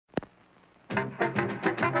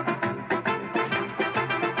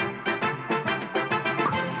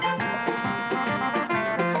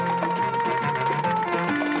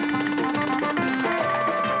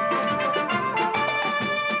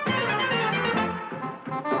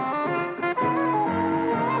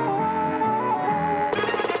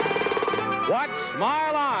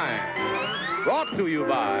to you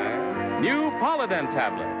by new Polydent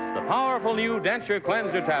tablets, the powerful new denture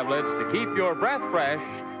cleanser tablets to keep your breath fresh,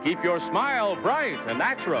 keep your smile bright and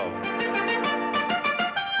natural.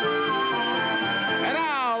 And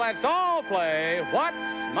now let's all play What's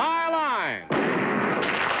My Line?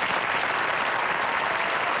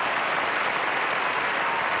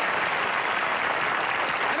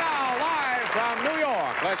 And now, live from New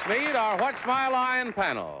York, let's meet our What's My Line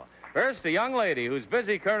panel. First, a young lady whose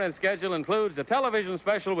busy current schedule includes a television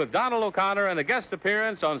special with Donald O'Connor and a guest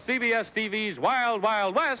appearance on CBS TV's Wild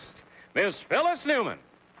Wild West, Miss Phyllis Newman.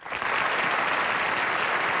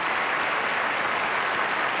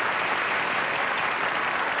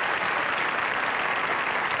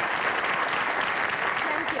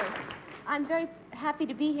 Thank you. I'm very happy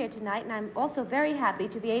to be here tonight, and I'm also very happy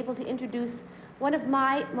to be able to introduce one of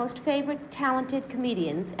my most favorite talented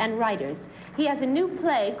comedians and writers. He has a new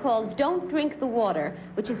play called Don't Drink the Water,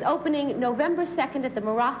 which is opening November 2nd at the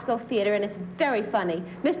Morosco Theater, and it's very funny.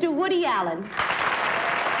 Mr. Woody Allen.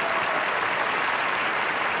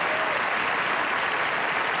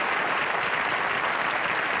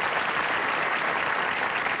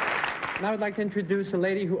 Now I'd like to introduce a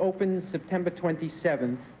lady who opens September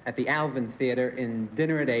 27th at the Alvin Theater in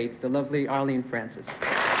Dinner at 8, the lovely Arlene Francis.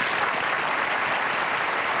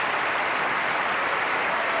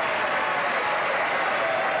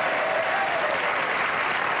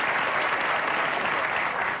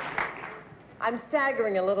 I'm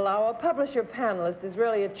staggering a little. Our publisher panelist is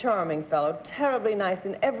really a charming fellow, terribly nice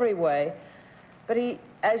in every way. But he,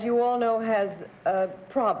 as you all know, has a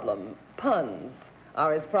problem. Puns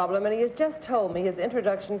are his problem, and he has just told me his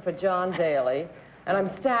introduction for John Daly, and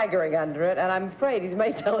I'm staggering under it, and I'm afraid he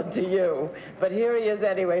may tell it to you. But here he is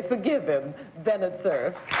anyway. Forgive him, Bennett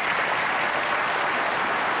Cerf.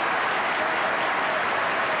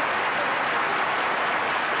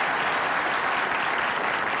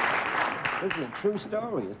 This is a true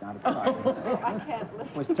story, it's not a part. I can't listen.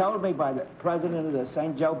 It was told me by the president of the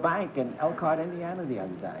St. Joe Bank in Elkhart, Indiana the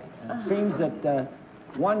other day. And it seems that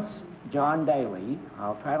once John Daly,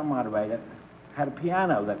 our panel moderator, had a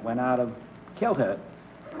piano that went out of kilter,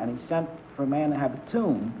 and he sent for a man to have a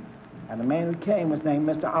tune, and the man who came was named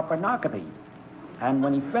Mr. Opernakity. And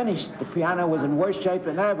when he finished, the piano was in worse shape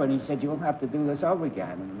than ever, and he said, "You'll have to do this over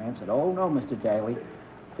again." And the man said, "Oh, no, Mr. Daly.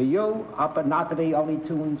 For you, Opernakity only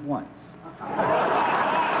tunes once."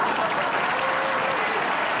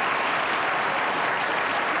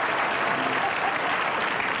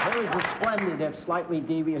 There was the splendid, if slightly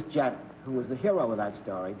devious gent who was the hero of that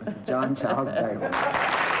story, Mr. John Charles Daly.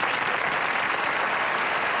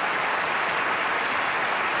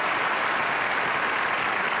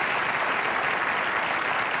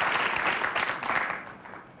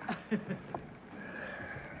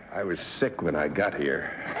 I was sick when I got here.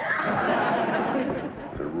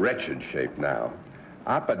 It's a wretched shape now.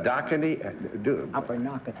 Opernakity?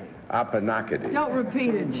 Opernakity. Opernakity. Don't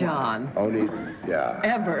repeat it, John. Only, yeah.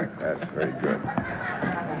 Ever. That's very good.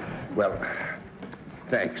 Well,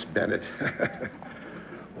 thanks, Bennett.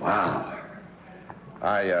 Wow.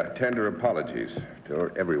 I tender apologies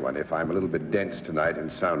to everyone if I'm a little bit dense tonight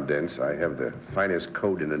and sound dense. I have the finest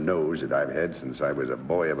coat in the nose that I've had since I was a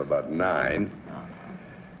boy of about 9.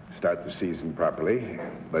 Start the season properly.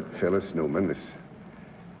 But Phyllis Newman, this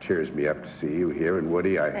cheers me up to see you here. And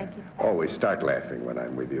Woody, I always start laughing when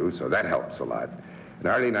I'm with you, so that helps a lot. And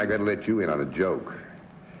Arlene, I got to let you in on a joke.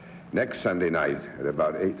 Next Sunday night at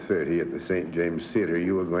about 8:30 at the St. James Theater,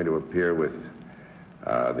 you are going to appear with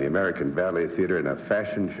the American Ballet Theater in a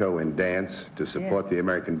fashion show and dance to support the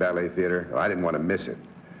American Ballet Theater. Well, I didn't want to miss it.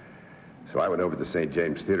 So I went over to the St.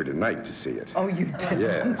 James Theater tonight to see it. Oh, you did?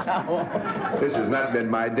 Yes. This has not been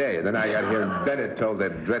my day. And then I got here and Bennett told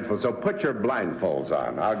that dreadful, so put your blindfolds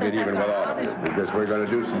on. I'll get even with all of you because we're going to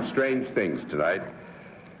do some strange things tonight.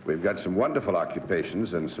 We've got some wonderful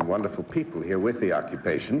occupations and some wonderful people here with the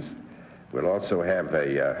occupations. We'll also have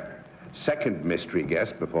a second mystery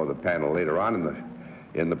guest before the panel later on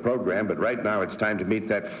in the program. But right now it's time to meet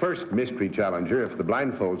that first mystery challenger. If the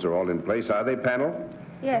blindfolds are all in place, are they, panel?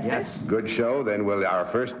 Yes. Yes. Good show. Then will our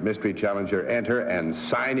first mystery challenger enter and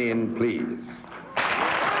sign in, please?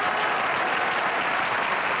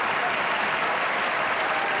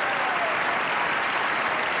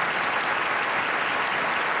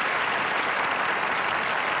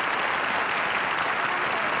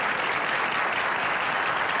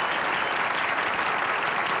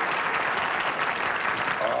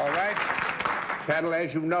 Panel,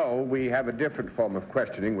 as you know, we have a different form of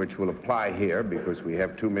questioning which will apply here because we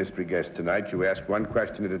have 2 mystery guests tonight. You ask one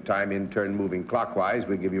question at a time, in turn moving clockwise.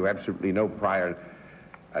 We give you absolutely no prior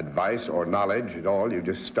advice or knowledge at all, you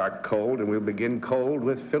just start cold, and we'll begin cold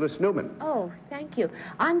with Phyllis Newman. Oh, thank you.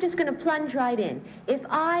 I'm just going to plunge right in. If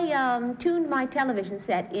I tuned my television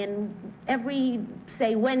set in every,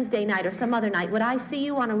 say, Wednesday night or some other night, would I see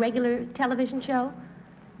you on a regular television show?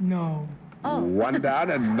 No. Oh. 1 down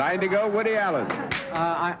and 9 to go, Woody Allen.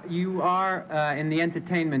 You are in the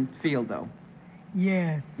entertainment field, though.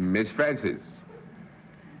 Yes. Miss Francis.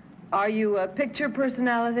 Are you a picture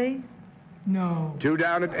personality? No. 2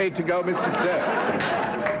 down and 8 to go, Mr.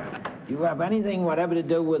 Cerf. Do you have anything whatever to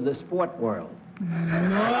do with the sport world? No.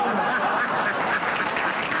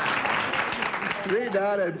 3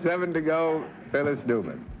 down and 7 to go, Phyllis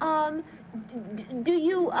Newman. Do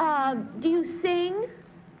you sing?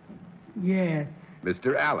 Yes.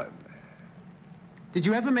 Mr. Allen. Did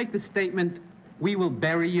you ever make the statement, "We will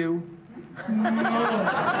bury you"? No. 4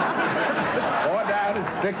 down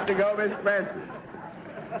and 6 to go, Miss Francis.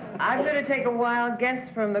 I'm going to take a wild guess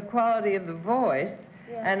from the quality of the voice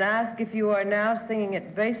and ask if you are now singing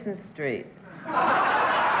at Basin Street.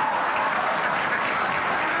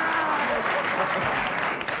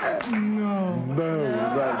 No. Boom.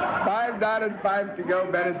 5 down and 5 to go,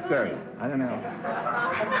 Bennett, sir. I don't know.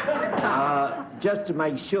 Just to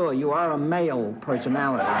make sure, you are a male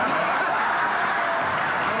personality.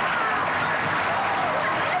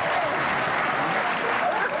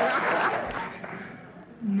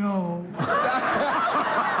 No.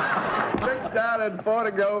 6 down and 4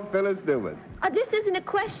 to go, Phyllis Newman. This isn't a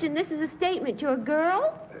question. This is a statement. You're a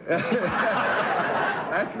girl?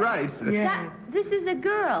 That's right. Yes. This is a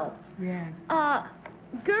girl. Yes.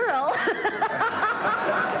 Girl?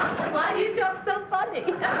 Why do you talk so funny?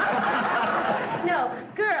 No,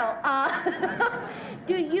 girl,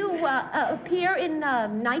 do you appear in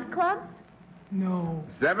nightclubs? No.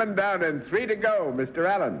 7 down and 3 to go, Mr.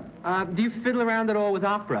 Allen. Do you fiddle around at all with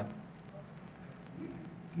opera?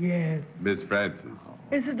 Yes. Miss Francis.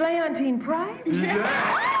 Is it Leontyne Price?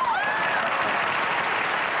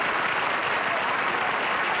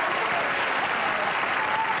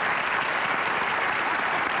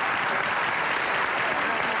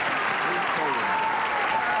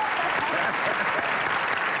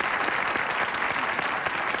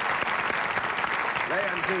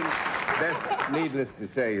 Leontyne, best needless to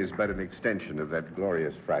say, is but an extension of that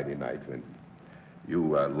glorious Friday night when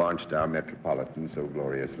you launched our Metropolitan so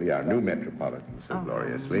gloriously, our new Metropolitan so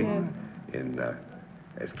gloriously, in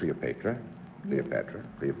as Cleopatra.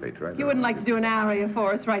 Cleopatra. You wouldn't like to do an aria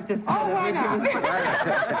for us right this minute? Oh, why not?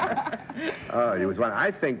 Oh, it was one.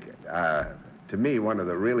 I think, to me, one of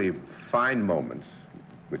the really fine moments,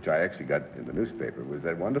 which I actually got in the newspaper, was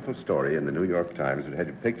that wonderful story in the New York Times. It had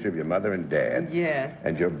a picture of your mother and dad. Yes.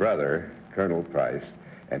 And your brother, Colonel Price.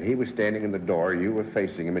 And he was standing in the door, you were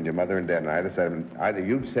facing him, and your mother and dad on either side of him. Either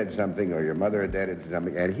you'd said something or your mother or dad had said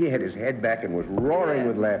something, and he had his head back and was roaring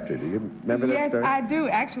with laughter. Do you remember that story? Yes, I do.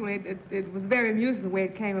 Actually, it was very amusing the way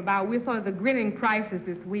it came about. We saw the grinning Prices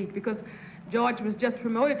this week because George was just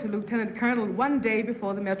promoted to lieutenant colonel one day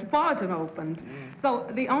before the Metropolitan opened. So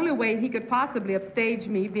the only way he could possibly upstage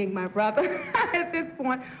me, being my brother at this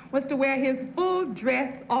point, was to wear his full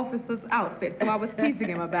dress officer's outfit. So I was teasing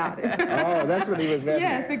him about it. Oh, that's what he was wearing.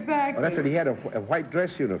 Yes, exactly. Oh, that's what he had, a white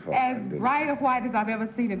dress uniform. As bright a white as I've ever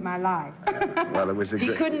seen in my life. Well, it was a He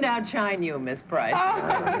great... couldn't outshine you, Miss Price.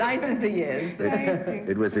 Nice as he is. Thank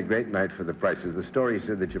you. It was a great night for the Prices. The story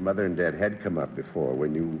said that your mother and dad had come up before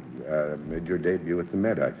when you made your debut at the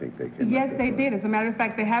Met. I think they came Yes, up they before. did. As a matter of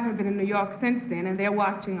fact, they haven't been in New York since then, and they're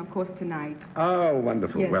watching, of course, tonight. Oh,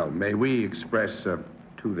 wonderful. Yes. Well, may we express to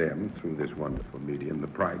them, through this wonderful medium, the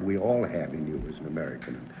pride we all have in you as an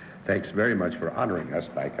American. And thanks very much for honoring us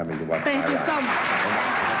by coming to watch Thank my you life. so much.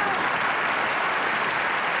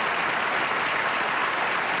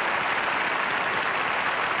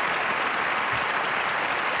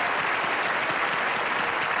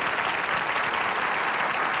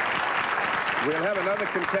 We'll have another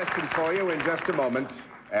contestant for you in just a moment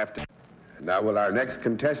after. Now, will our next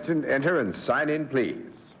contestant enter and sign in, please?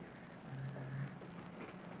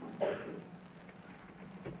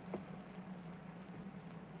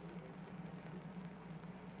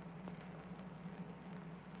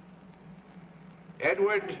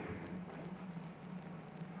 Edward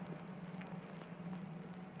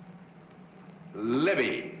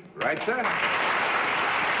Libby. Right, sir?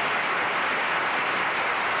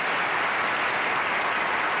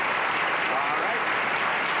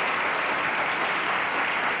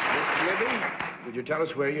 Would you tell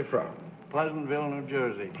us where you're from? Pleasantville, New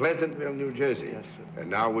Jersey. Pleasantville, New Jersey. Yes, sir. And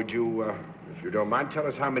now would you, if you don't mind, tell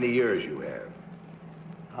us how many years you have?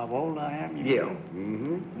 How old I am? Yeah.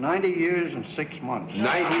 Mm-hmm. 90 years and 6 months.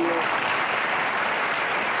 90 years.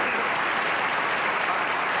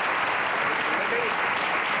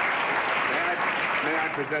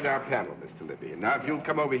 present our panel, Mr. Libby. And now, if you'll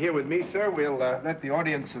come over here with me, sir, we'll let the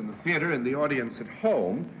audience in the theater and the audience at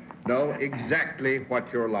home know exactly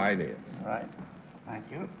what your line is. All right. Thank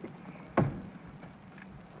you.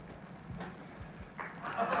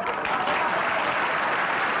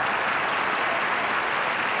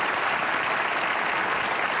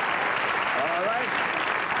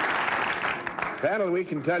 Panel, we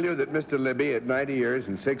can tell you that Mr. Libby, at 90 years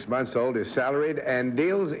and 6 months old, is salaried and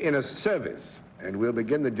deals in a service. And we'll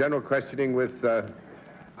begin the general questioning with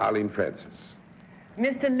Arlene Francis.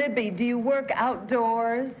 Mr. Libby, do you work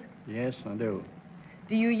outdoors? Yes, I do.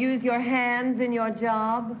 Do you use your hands in your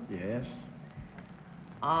job? Yes.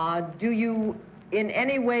 Do you in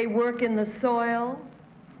any way work in the soil?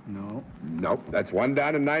 No. Nope. That's 1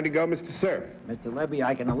 down and 9 to go, Mr. Cerf. Mr. Libby,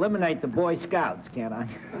 I can eliminate the Boy Scouts, can't I?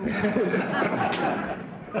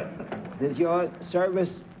 Does your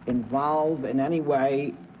service involve in any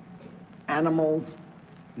way animals?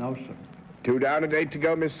 No, sir. 2 down and 8 to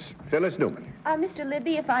go, Miss Phyllis Newman. Mr.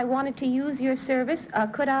 Libby, if I wanted to use your service,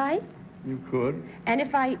 could I? You could. And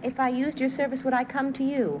if I used your service, would I come to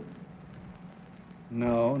you?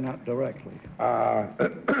 No, not directly. Well,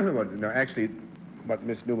 no, actually, what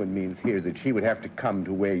Miss Newman means here is that she would have to come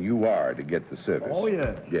to where you are to get the service. Oh,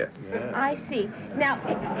 yes. Yeah. Yes. I see. Now,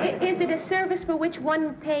 is it a service for which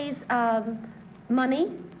one pays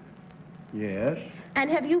money? Yes.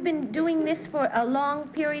 And have you been doing this for a long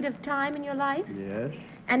period of time in your life? Yes.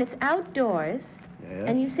 And it's outdoors? Yes.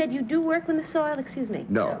 And you said you do work in the soil? Excuse me.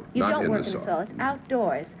 No, You not don't in work the in the soil. soil. It's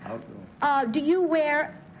outdoors. Outdoor. Do you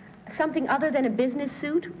wear something other than a business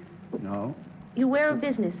suit? No. You wear a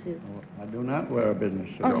business suit. I do not wear a business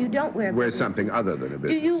suit. Oh, you don't wear a Wear business something other than a suit.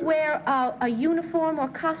 business Do you suit. wear a uniform or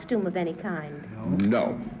costume of any kind?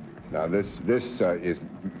 No. Now, this is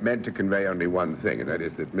meant to convey only one thing, and that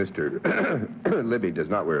is that Mr. Libby does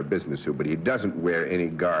not wear a business suit, but he doesn't wear any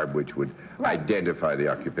garb which would identify the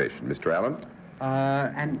occupation. Mr. Allen?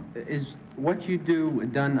 And is what you do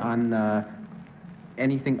done on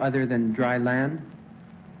anything other than dry land?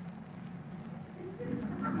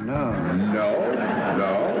 No.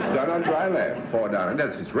 No, it's done on dry land. 4 down,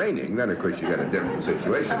 unless it's raining, then of course you got a different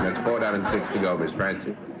situation. That's 4 down and 6 to go, Miss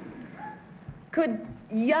Francie. Could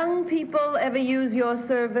young people ever use your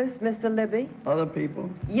service, Mr. Libby? Other people?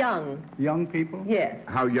 Young? Young people? Yes.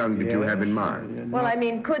 How young did you have in mind? Well, I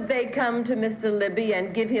mean, could they come to Mr. Libby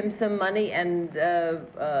and give him some money and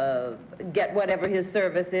get whatever his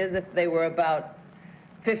service is if they were about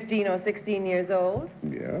 15 or 16 years old?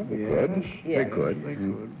 Yeah, they could. Yes. They could. They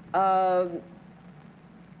could.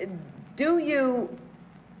 Do you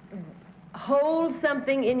hold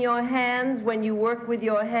something in your hands when you work with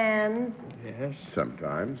your hands? Yes.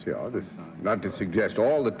 Sometimes, yeah. Not to suggest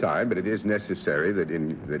all the time, but it is necessary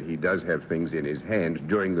that he does have things in his hands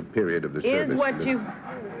during the period of the service. Is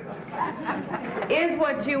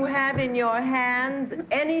what you have in your hands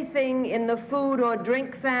anything in the food or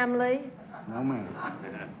drink family? No, ma'am.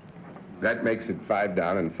 That makes it 5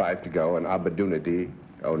 down and 5 to go, and opportunity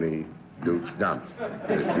only dukes dumps.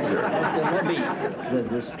 Mr. Libby,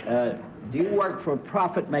 do you work for a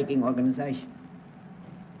profit-making organization?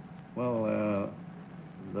 Well,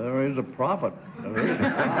 there is a profit. There is a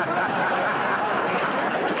profit.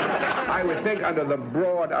 I would think under the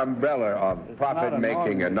broad umbrella of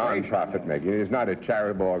profit-making and non-profit-making, it is not a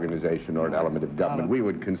charitable organization or an element of government. We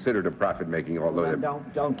would consider it a profit-making, although... Well,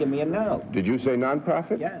 don't give me a no. Did you say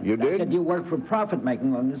non-profit? Yeah. You did? I said you work for a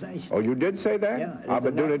profit-making organization. Oh, you did say that? Yeah.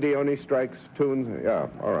 Opportunity only strikes tunes? Yeah,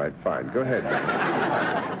 all right, fine. Go ahead.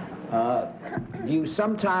 Do you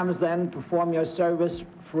sometimes then perform your service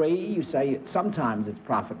free? You say sometimes it's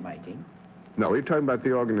profit-making. No, we're talking about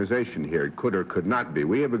the organization here. It could or could not be.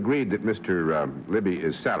 We have agreed that Mr. Libby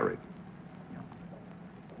is salaried.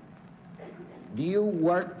 Do you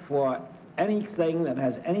work for anything that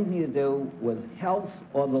has anything to do with health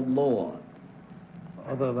or the law?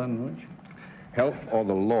 Other than which? Health or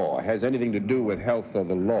the law. Has anything to do with health or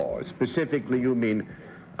the law. Specifically, you mean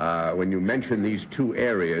when you mention these 2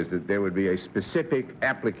 areas that there would be a specific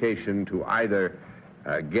application to either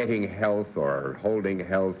getting health or holding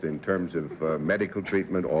health in terms of medical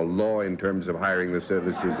treatment, or law in terms of hiring the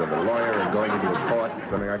services of a lawyer and going into a court,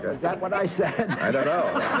 something like that? Is that what I said? I don't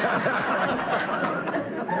know.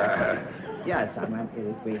 Yes, I mean,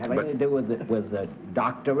 if we have anything to do with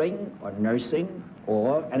doctoring or nursing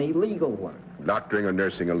or any legal work. Doctoring or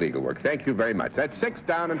nursing or legal work. Thank you very much. That's 6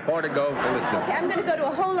 down and 4 to go. Okay, I'm going to go to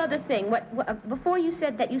a whole other thing. Before you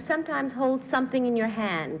said that you sometimes hold something in your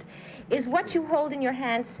hand. Is what you hold in your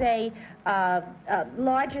hand, say,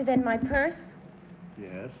 larger than my purse?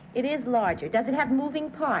 Yes. It is larger. Does it have moving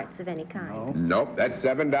parts of any kind? No. Nope, that's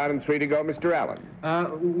 7 down and 3 to go, Mr. Allen.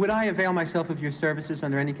 Would I avail myself of your services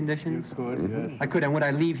under any conditions? You could, yes. I could, and would I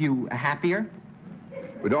leave you happier?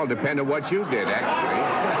 It would all depend on what you did, actually.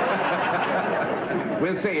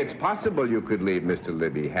 We'll say it's possible you could leave Mr.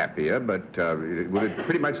 Libby happier, but it would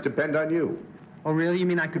pretty much depend on you. Oh, really? You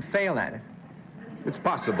mean I could fail at it? It's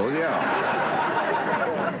possible, yeah.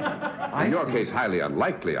 In your see. case, highly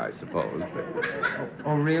unlikely, I suppose. But...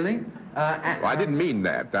 Oh, really? Well, I didn't mean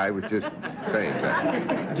that. I was just saying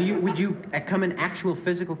that. Would you come in actual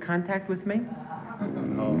physical contact with me?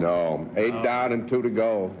 No. 8 down and 2 to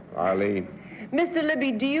go, Arlene. Mr.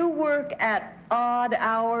 Libby, do you work at odd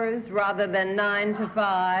hours rather than 9 to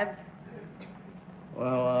 5?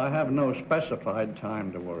 Well, I have no specified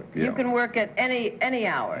time to work. Yeah. You can work at any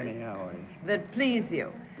hours Any hours. that please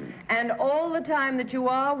you. And all the time that you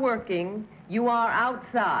are working, you are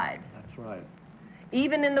outside. That's right.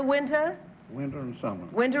 Even in the winter? Winter and summer.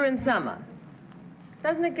 Winter and summer.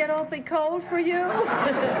 Doesn't it get awfully cold for you?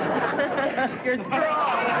 You're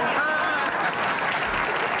strong.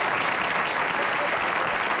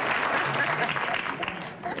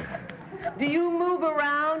 Do you move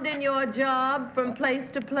around in your job from place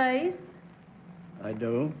to place? I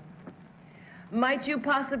do. Might you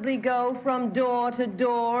possibly go from door to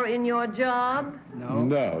door in your job? No.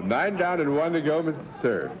 No. 9 down and 1 to go, Mr.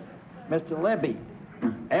 Cerf. Mr. Libby,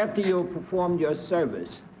 after you have performed your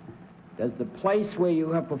service, does the place where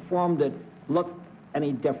you have performed it look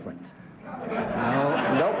any different?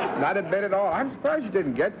 Nope, not a bit at all. I'm surprised you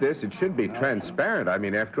didn't get this. It should be transparent. I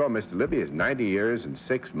mean, after all, Mr. Libby is 90 years and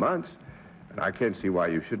 6 months, and I can't see why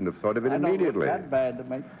you shouldn't have thought of it immediately. I don't look that bad to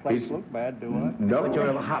make the place look bad, do I? No. What, you're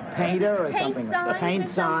a hot painter or Paint something? signs Paint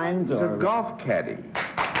or signs He's or... a golf caddy.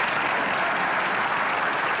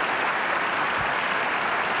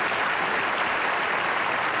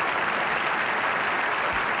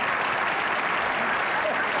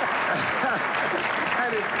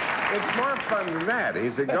 It's more fun than that.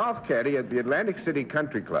 He's a golf caddy at the Atlantic City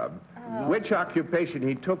Country Club, which occupation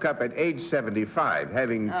he took up at age 75,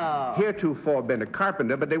 having heretofore been a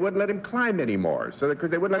carpenter, but they wouldn't let him climb anymore. So because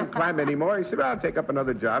they wouldn't let him climb anymore, he said, well, I'll take up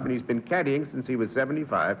another job, and he's been caddying since he was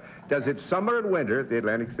 75. Does it summer and winter at the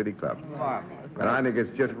Atlantic City Club. And I think it's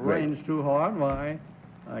just If it great. rains too hard, why,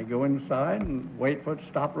 I go inside and wait for it to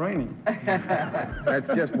stop raining. That's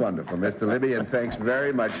just wonderful, Mr. Libby, and thanks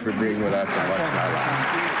very much for being with us on What's My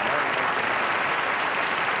Line.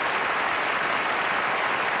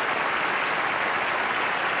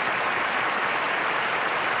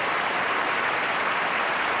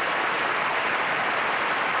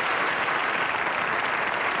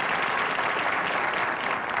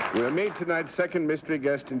 We'll meet tonight's second mystery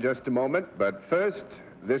guest in just a moment, but first,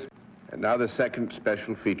 this... And now the second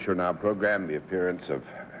special feature in our program, the appearance of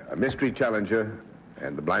a mystery challenger,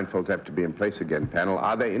 and the blindfolds have to be in place again. Panel,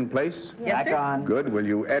 are they in place? Yes, sir. Back on. Good. Will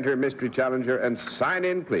you enter mystery challenger and sign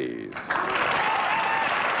in, please?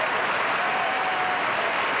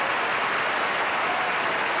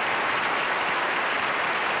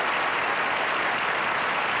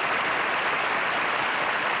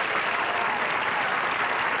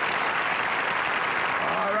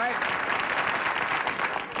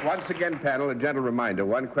 Once again, panel, a gentle reminder.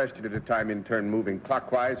 One question at a time, in turn, moving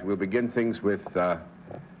clockwise. We'll begin things with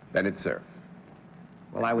Bennett, sir.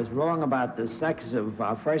 Well, I was wrong about the sex of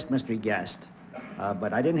our first mystery guest,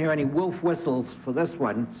 but I didn't hear any wolf whistles for this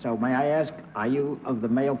one, so may I ask, are you of the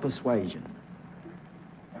male persuasion?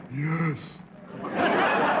 Yes.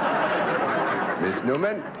 Miss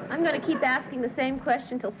Newman? I'm going to keep asking the same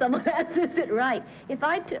question till someone answers it right. If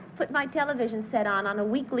I put my television set on a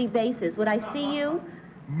weekly basis, would I see you?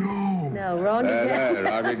 No. No, wrong again.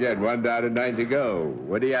 Wrong again. 1 down and 9 to go.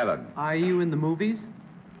 Woody Allen. Are you in the movies?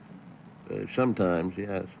 Sometimes,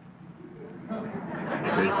 yes.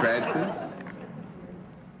 Miss Francis?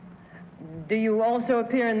 Do you also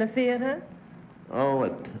appear in the theater? Oh,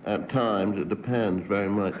 at times. It depends very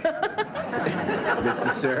much.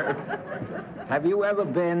 Mr. Cerf? Have you ever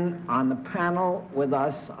been on the panel with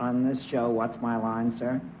us on this show, What's My Line,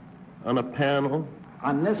 sir? On a panel?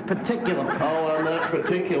 On this particular panel. Oh, on that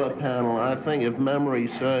particular panel, I think if memory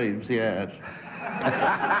serves, yes.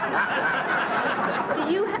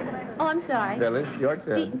 Do you Oh, I'm sorry. Phyllis, your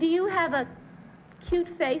turn. Do you have a cute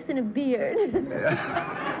face and a beard?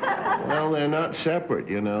 Well, they're not separate,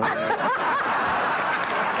 you know.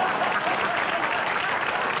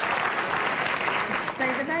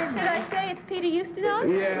 Should I say it's Peter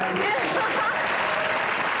Ustinov? Yeah.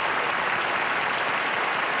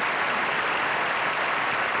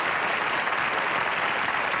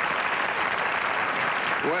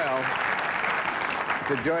 Well,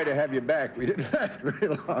 It's a joy to have you back. We didn't last very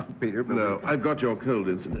long, Peter. But No, I've got your cold,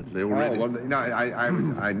 incidentally, already. Oh, well, no,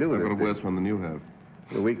 I knew it. I've got a worse one than you have.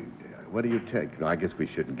 What do you take? No, I guess we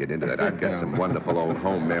shouldn't get into that. I've got some wonderful old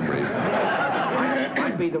home memories.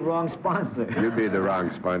 I'd be the wrong sponsor. You'd be the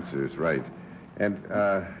wrong sponsors, right. And,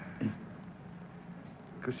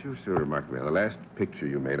 because you were so remarkable. The last picture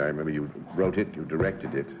you made, I remember you wrote it, you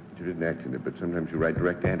directed it. You didn't act in it, but sometimes you write,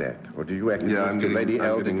 direct, and act. Or did you act in it? Lady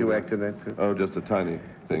L, did you act in that, too? Oh, just a tiny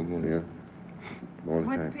thing, yeah. All the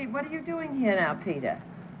time. What are you doing here now, Peter?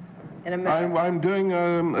 In America? I'm doing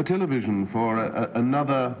a television for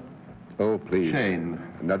another Oh, please. chain.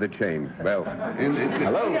 Another chain. Well,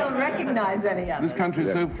 Hello? You don't recognize any of This country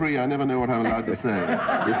is so free, I never know what I'm allowed to say.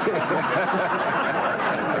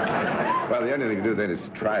 Well, the only thing to do then is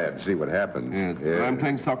try it and see what happens. Yes. Yeah. I'm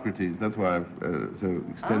playing Socrates. That's why I've so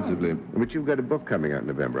extensively. But you've got a book coming out in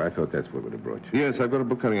November. I thought that's what would have brought you. Yes, I've got a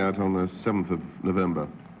book coming out on the 7th of November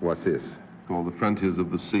What's this? called The Frontiers of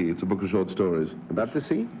the Sea. It's a book of short stories. About the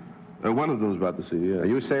sea? One of them is about the sea, yes. Are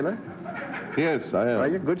you a sailor? Yes, I am. Are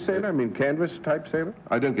you a good sailor? I mean, canvas-type sailor?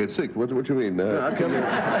 I don't get sick. What do you mean?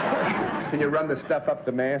 Can you run the stuff up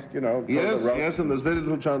the mast, you know? Yes, yes, and there's very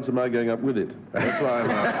little chance of my going up with it. That's why I'm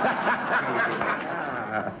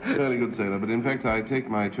a fairly good sailor. But in fact, I take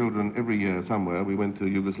my children every year somewhere. We went to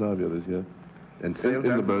Yugoslavia this year. And sailed in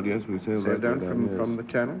down? the boat, yes. We sailed right down yes. from the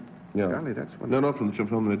channel? Yeah. Golly, that's wonderful. No, not from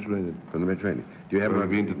the Mediterranean. From the Mediterranean. Do you have We've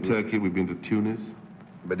been to Turkey, we've been to Tunis.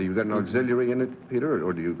 But have you got an auxiliary in it, Peter,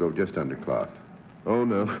 or do you go just under cloth? Oh,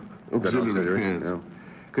 no. Auxiliary, yes. No.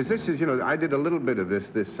 Because this is, you know, I did a little bit of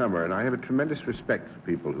this summer, and I have a tremendous respect for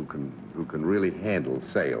people who can really handle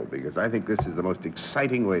sail, because I think this is the most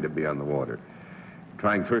exciting way to be on the water.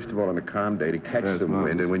 Trying, first of all, on a calm day to catch some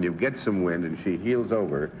wind, and when you get some wind and she heels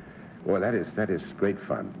over, well, that is great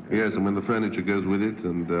fun. Yes, and when the furniture goes with it,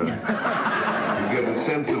 and you get a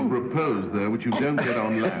sense of repose there, which you don't get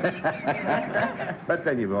on land. But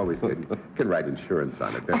then you've always can write insurance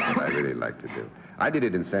on it. That's what I really like to do. I did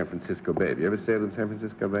it in San Francisco Bay. Have you ever sailed in San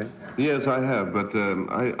Francisco Bay? Yes, I have, but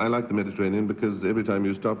I like the Mediterranean because every time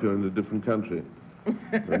you stop, you're in a different country.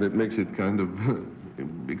 And it makes it kind of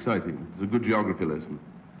exciting. It's a good geography lesson.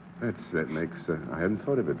 That makes, I hadn't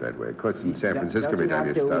thought of it that way. Of course, in San Francisco, every time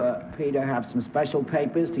you stop. stop. Don't you have to, Peter, have some special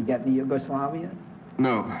papers to get into Yugoslavia?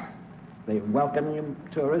 No. They welcome you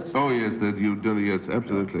tourists? Oh, yes, yes,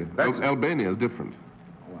 absolutely. Albania is different.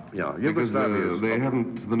 Yeah, because they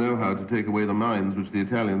haven't the know-how to take away the mines which the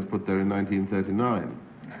Italians put there in 1939.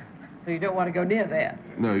 So you don't want to go near there?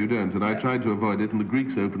 No, you don't, and I tried to avoid it, and the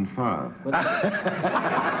Greeks opened fire.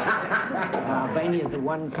 Albania is the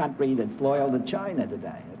one country that's loyal to China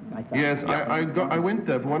today. Yes, I went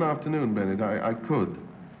there for one afternoon, Bennett. I could,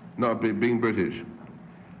 not being British.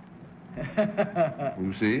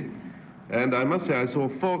 You see? And I must say I saw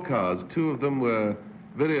 4 cars. 2 of them were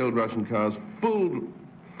very old Russian cars, full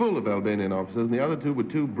of Albanian officers, and the other 2 were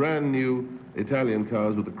 2 brand new Italian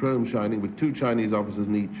cars with the chrome shining, with 2 Chinese officers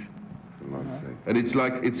in each. And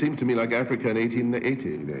it seemed to me like Africa in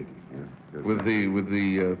 1880. With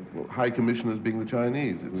the High Commissioners being the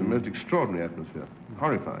Chinese. It's a most extraordinary atmosphere.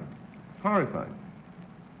 Horrifying. Horrifying.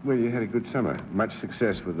 Well, you had a good summer. Much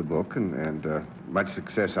success with the book, and much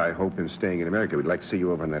success, I hope, in staying in America. We'd like to see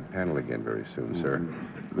you over on that panel again very soon, sir.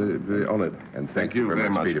 Very honored. And thank you very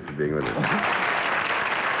much, Peter, for being with us.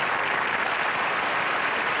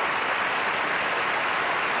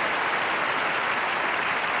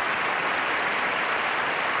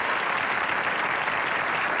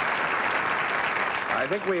 I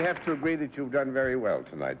think we have to agree that you've done very well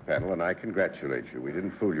tonight, panel, and I congratulate you. We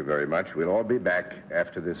didn't fool you very much. We'll all be back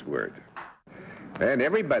after this word. And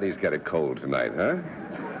everybody's got a cold tonight, huh?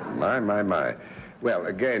 My. Well,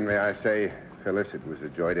 again, may I say, Phyllis, it was a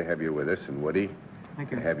joy to have you with us, and Woody,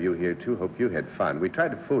 thank you. To have you here, too. Hope you had fun. We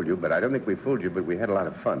tried to fool you, but I don't think we fooled you, but we had a lot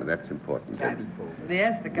of fun, and that's important.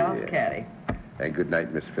 Yes, the golf caddy. And good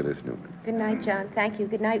night, Miss Phyllis Newman. Good night, John. Thank you.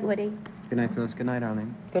 Good night, Woody. Good night, Phyllis. Good night,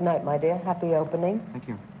 Arlene. Good night, my dear. Happy opening. Thank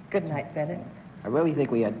you. Good night, Bennett. I really think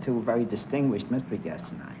we had 2 very distinguished mystery guests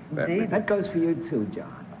tonight. Indeed. That goes for you, too,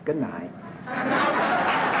 John. Good night.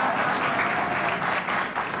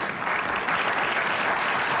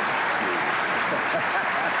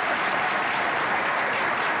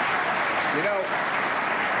 You know,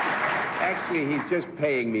 actually, he's just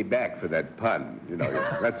paying me back for that pun. You know,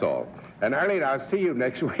 that's all. And Arlene, I'll see you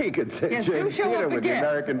next week at St. James Theater with the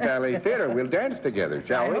American Ballet Theater. We'll dance together,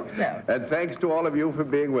 shall we? I hope so. And thanks to all of you for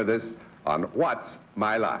being with us on What's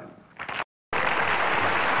My Line? What's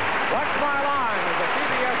My Line is a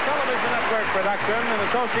CBS television Television Network production in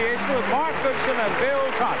association with Mark Goodson and Bill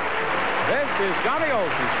Tuck. This is Johnny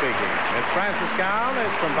Olson speaking. Miss Frances Gown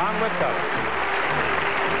is from Bonwit Television.